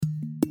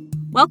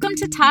Welcome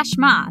to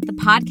Tashma, the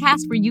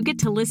podcast where you get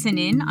to listen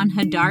in on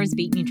Hadar's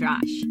Beit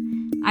Midrash.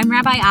 I'm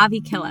Rabbi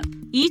Avi Killip.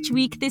 Each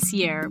week this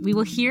year, we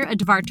will hear a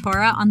Dvar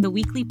Torah on the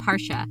weekly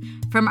Parsha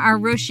from our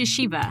Rosh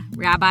Yeshiva,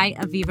 Rabbi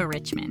Aviva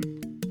Richman.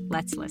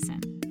 Let's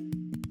listen.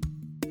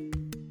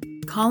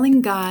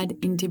 Calling God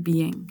into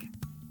being.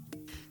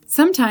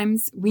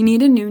 Sometimes we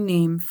need a new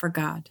name for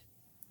God.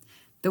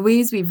 The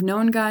ways we've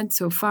known God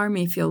so far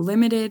may feel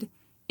limited,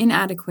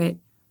 inadequate,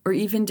 or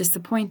even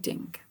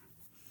disappointing.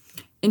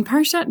 In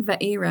Parshat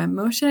Va'era,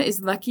 Moshe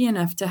is lucky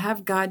enough to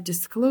have God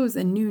disclose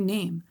a new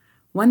name,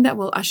 one that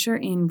will usher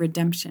in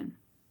redemption.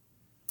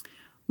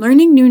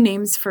 Learning new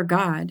names for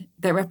God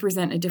that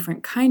represent a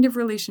different kind of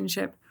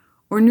relationship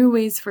or new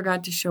ways for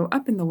God to show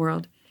up in the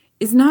world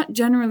is not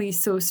generally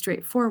so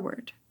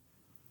straightforward.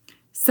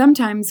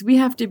 Sometimes we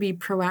have to be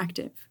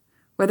proactive,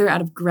 whether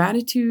out of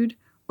gratitude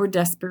or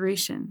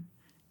desperation,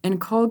 and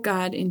call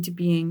God into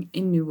being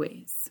in new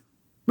ways.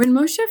 When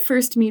Moshe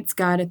first meets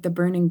God at the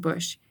burning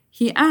bush,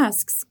 he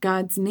asks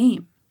God's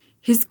name.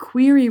 His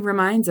query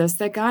reminds us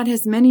that God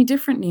has many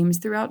different names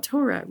throughout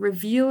Torah,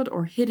 revealed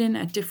or hidden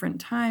at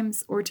different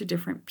times or to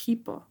different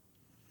people.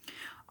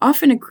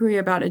 Often a query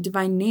about a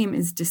divine name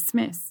is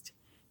dismissed.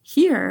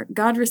 Here,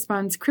 God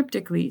responds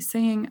cryptically,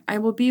 saying, "I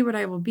will be what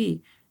I will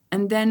be,"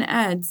 and then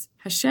adds,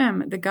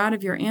 "Hashem, the God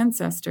of your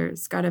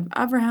ancestors, God of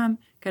Abraham,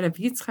 God of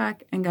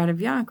Yitzchak, and God of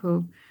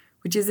Yaakov,"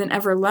 which is an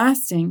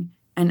everlasting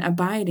and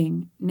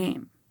abiding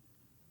name.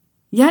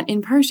 Yet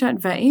in Parshat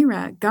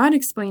Va'era, God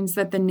explains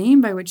that the name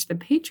by which the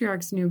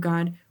patriarchs knew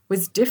God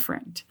was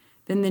different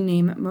than the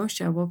name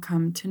Moshe will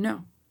come to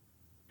know.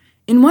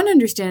 In one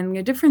understanding,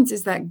 the difference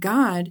is that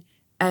God,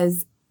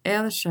 as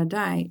El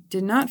Shaddai,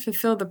 did not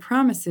fulfill the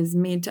promises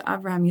made to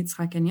Abraham,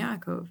 Yitzchak, and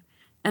Yaakov,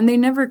 and they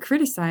never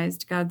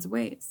criticized God's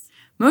ways.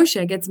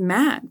 Moshe gets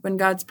mad when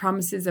God's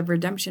promises of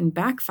redemption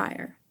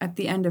backfire at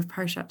the end of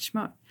Parshat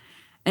Shemot,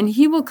 and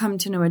he will come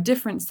to know a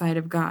different side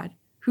of God,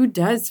 who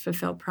does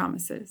fulfill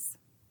promises.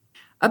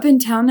 Up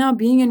until now,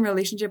 being in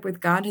relationship with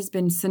God has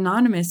been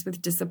synonymous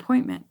with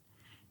disappointment.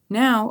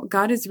 Now,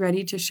 God is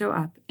ready to show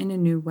up in a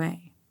new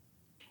way.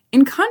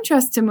 In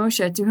contrast to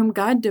Moshe, to whom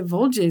God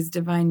divulges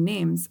divine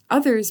names,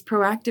 others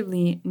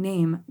proactively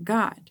name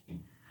God.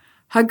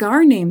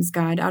 Hagar names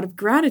God out of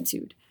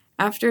gratitude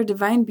after a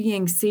divine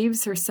being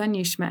saves her son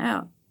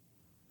Yishmael.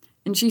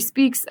 And she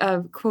speaks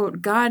of,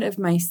 quote, "God of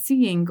my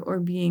seeing or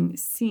being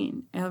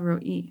seen," El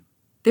Roi.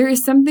 There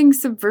is something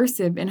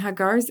subversive in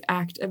Hagar's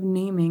act of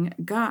naming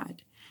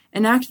God,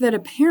 an act that a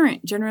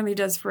parent generally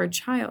does for a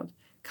child,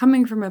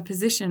 coming from a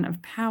position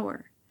of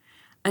power.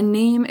 A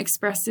name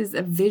expresses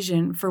a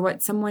vision for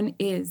what someone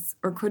is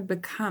or could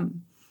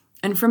become,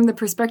 and from the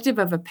perspective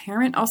of a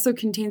parent also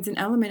contains an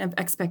element of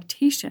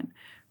expectation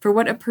for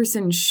what a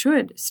person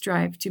should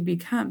strive to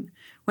become.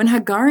 When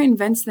Hagar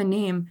invents the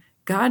name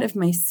God of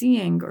my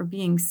seeing or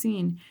being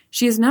seen,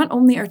 she is not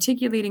only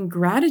articulating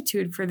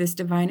gratitude for this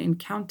divine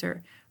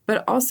encounter,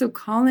 but also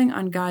calling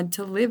on God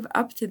to live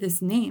up to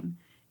this name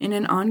in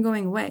an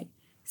ongoing way,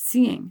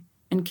 seeing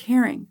and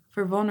caring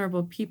for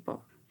vulnerable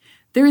people.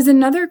 There is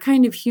another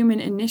kind of human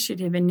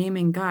initiative in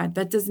naming God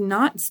that does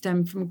not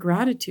stem from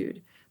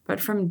gratitude, but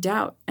from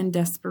doubt and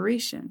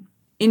desperation.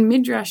 In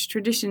Midrash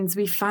traditions,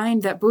 we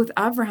find that both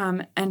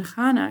Avraham and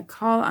Hannah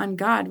call on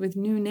God with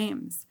new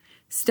names,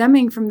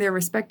 stemming from their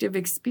respective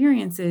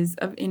experiences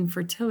of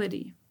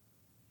infertility.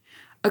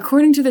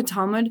 According to the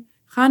Talmud,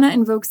 Hannah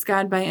invokes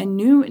God by a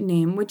new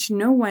name which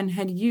no one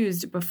had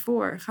used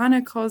before.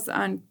 Hannah calls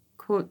on,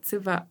 quote,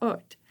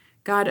 Tzivaot,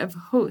 God of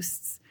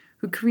hosts,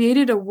 who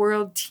created a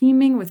world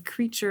teeming with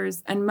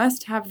creatures and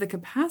must have the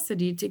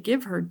capacity to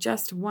give her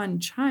just one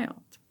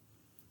child.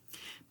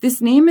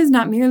 This name is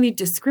not merely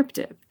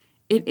descriptive,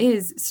 it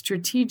is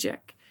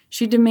strategic.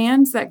 She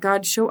demands that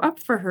God show up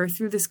for her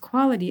through this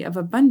quality of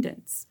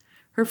abundance.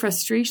 Her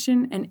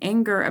frustration and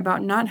anger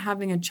about not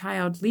having a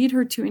child lead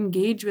her to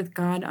engage with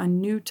God on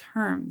new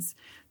terms.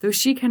 Though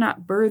she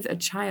cannot birth a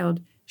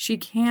child, she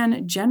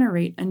can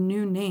generate a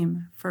new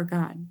name for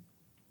God.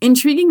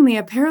 Intriguingly,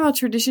 a parallel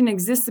tradition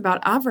exists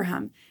about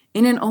Abraham.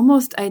 In an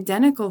almost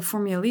identical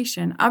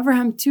formulation,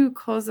 Abraham too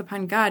calls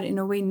upon God in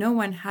a way no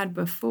one had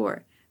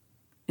before,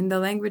 in the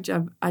language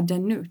of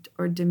Adanut,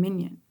 or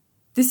dominion.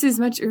 This is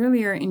much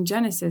earlier in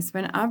Genesis,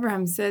 when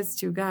Abraham says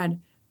to God,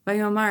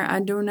 Vayomar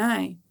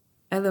Adonai,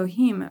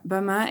 Elohim,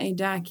 Bama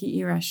Eda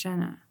Ki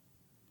Irashana.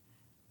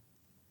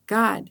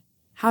 God,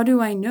 how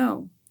do I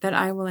know that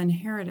I will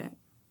inherit it?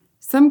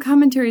 Some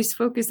commentaries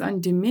focus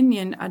on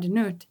dominion,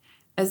 Adanut,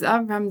 as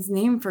Abraham's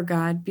name for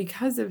God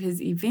because of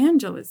his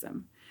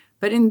evangelism.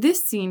 But in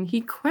this scene,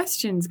 he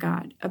questions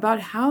God about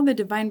how the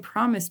divine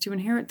promise to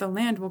inherit the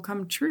land will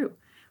come true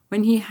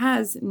when he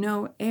has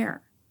no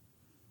heir.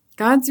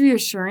 God's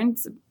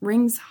reassurance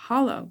rings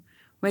hollow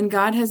when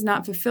God has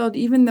not fulfilled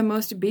even the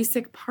most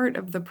basic part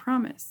of the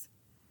promise.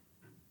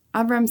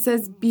 Abraham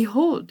says,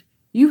 "Behold,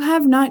 you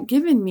have not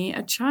given me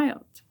a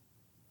child."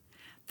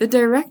 The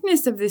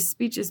directness of this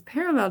speech is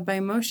paralleled by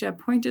Moshe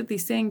pointedly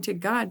saying to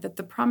God that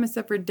the promise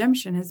of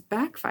redemption has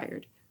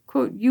backfired.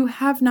 Quote, "You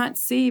have not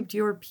saved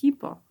your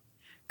people."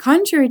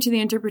 Contrary to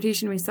the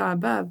interpretation we saw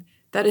above,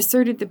 that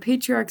asserted the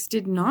patriarchs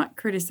did not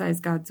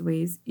criticize God's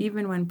ways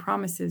even when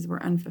promises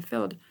were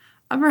unfulfilled,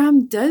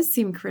 Abraham does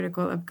seem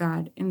critical of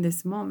God in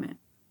this moment.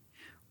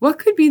 What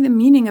could be the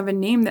meaning of a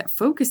name that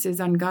focuses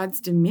on God's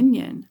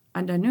dominion,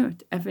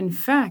 Adanut, if in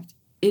fact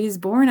it is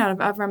born out of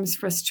Abraham's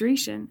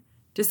frustration,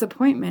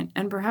 disappointment,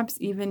 and perhaps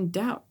even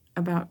doubt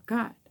about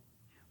God?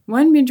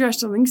 One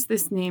midrash links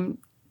this name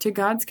to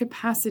God's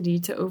capacity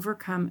to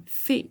overcome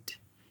fate,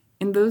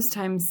 in those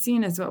times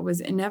seen as what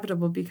was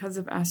inevitable because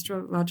of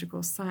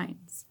astrological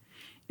signs.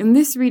 In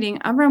this reading,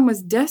 Abraham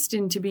was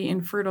destined to be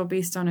infertile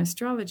based on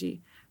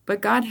astrology, but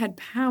God had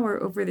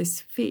power over this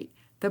fate.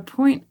 The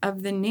point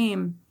of the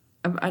name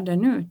of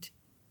Adanut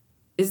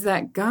is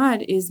that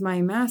God is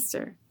my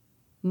master,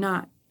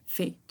 not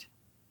fate.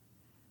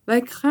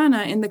 Like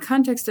Hannah, in the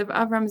context of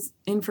Abraham's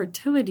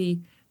infertility,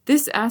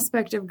 this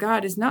aspect of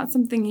God is not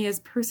something he has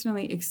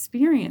personally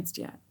experienced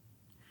yet.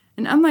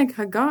 And unlike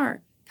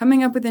Hagar,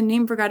 coming up with a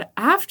name for God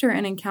after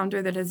an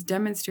encounter that has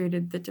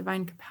demonstrated the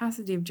divine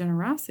capacity of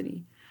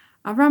generosity,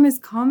 Abraham is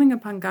calling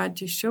upon God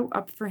to show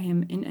up for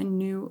him in a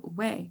new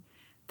way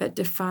that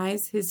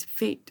defies his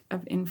fate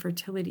of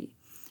infertility.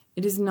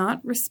 It is not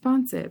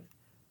responsive,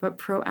 but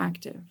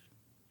proactive.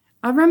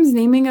 Abraham's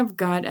naming of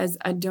God as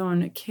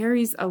Adon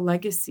carries a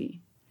legacy.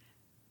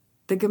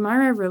 The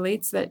Gemara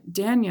relates that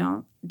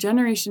Daniel,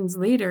 generations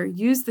later,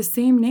 used the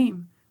same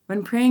name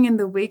when praying in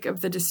the wake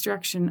of the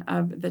destruction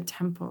of the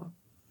temple.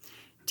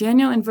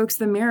 Daniel invokes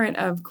the merit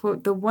of,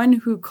 quote, the one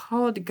who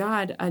called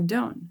God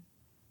Adon,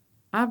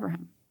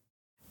 Abraham.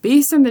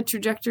 Based on the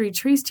trajectory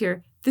traced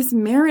here, this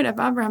merit of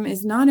Abraham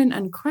is not an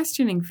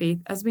unquestioning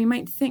faith, as we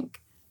might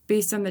think,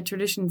 based on the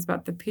traditions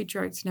about the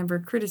patriarchs never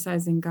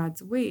criticizing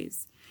God's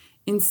ways.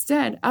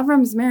 Instead,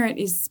 Abraham's merit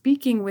is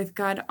speaking with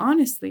God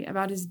honestly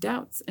about his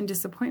doubts and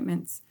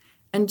disappointments,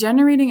 and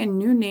generating a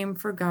new name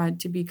for God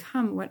to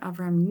become what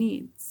Abraham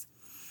needs.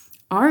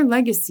 Our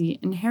legacy,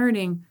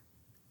 inheriting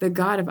the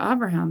God of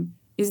Abraham,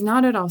 is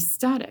not at all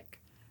static.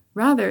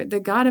 Rather, the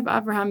God of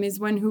Abraham is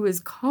one who is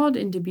called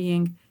into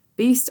being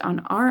based on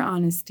our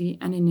honesty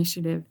and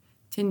initiative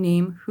to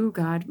name who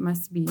God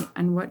must be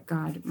and what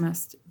God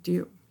must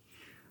do.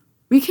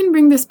 We can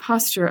bring this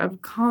posture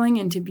of calling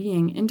into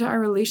being into our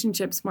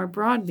relationships more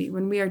broadly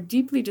when we are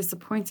deeply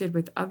disappointed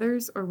with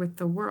others or with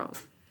the world.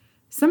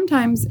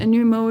 Sometimes a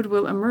new mode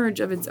will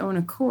emerge of its own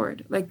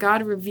accord, like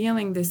God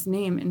revealing this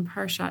name in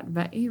Parshat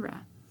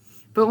Va'era.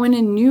 But when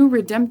a new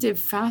redemptive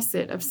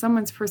facet of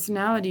someone's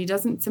personality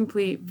doesn't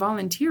simply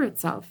volunteer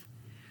itself,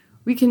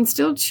 we can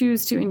still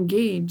choose to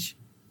engage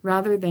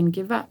rather than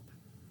give up.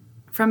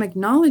 From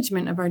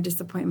acknowledgement of our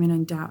disappointment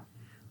and doubt,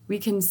 we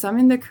can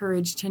summon the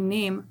courage to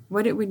name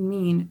what it would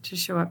mean to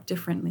show up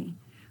differently.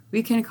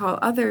 We can call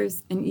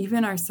others and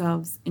even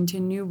ourselves into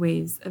new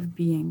ways of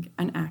being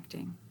and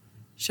acting.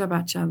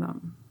 Shabbat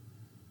Shalom.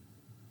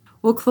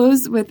 We'll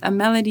close with a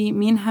melody,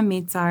 Min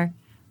HaMeitzar,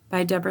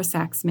 by Deborah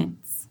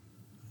Sachs-Mintz.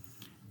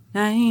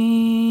 Ya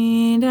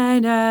da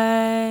da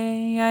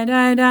da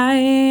da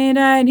da da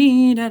da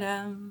dee da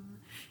da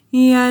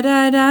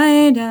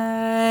da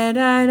da da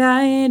da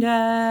da da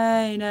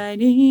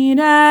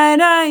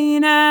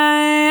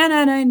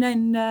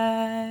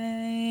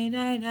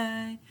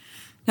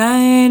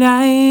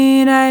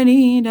da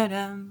dee da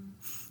dum.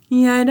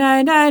 Ya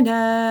da da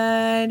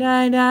da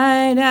da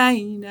da da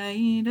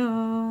da do.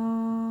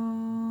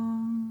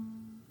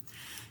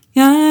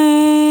 Ya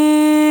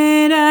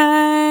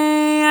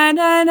da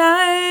da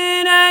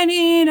da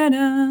dee da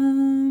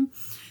dum.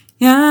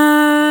 Ya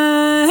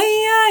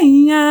ya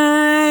ya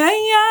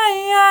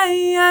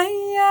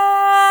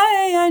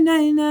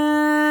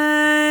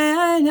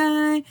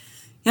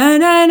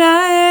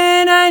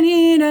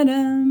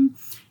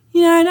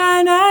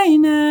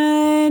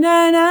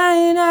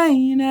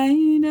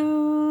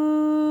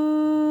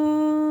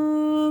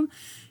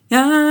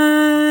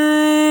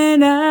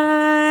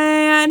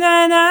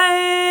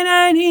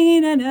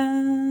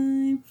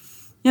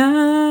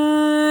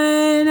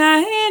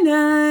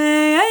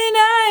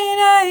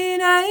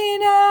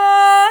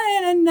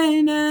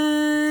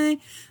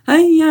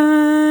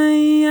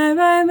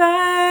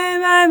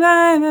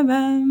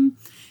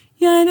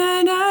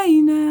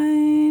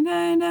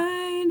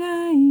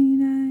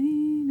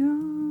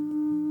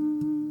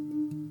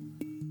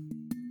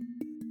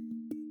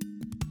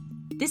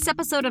This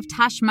episode of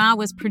Tashma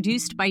was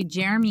produced by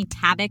Jeremy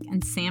Tabak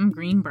and Sam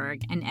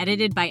Greenberg and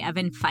edited by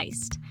Evan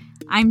Feist.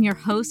 I'm your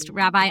host,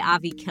 Rabbi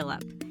Avi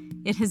Killip.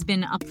 It has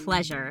been a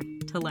pleasure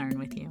to learn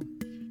with you.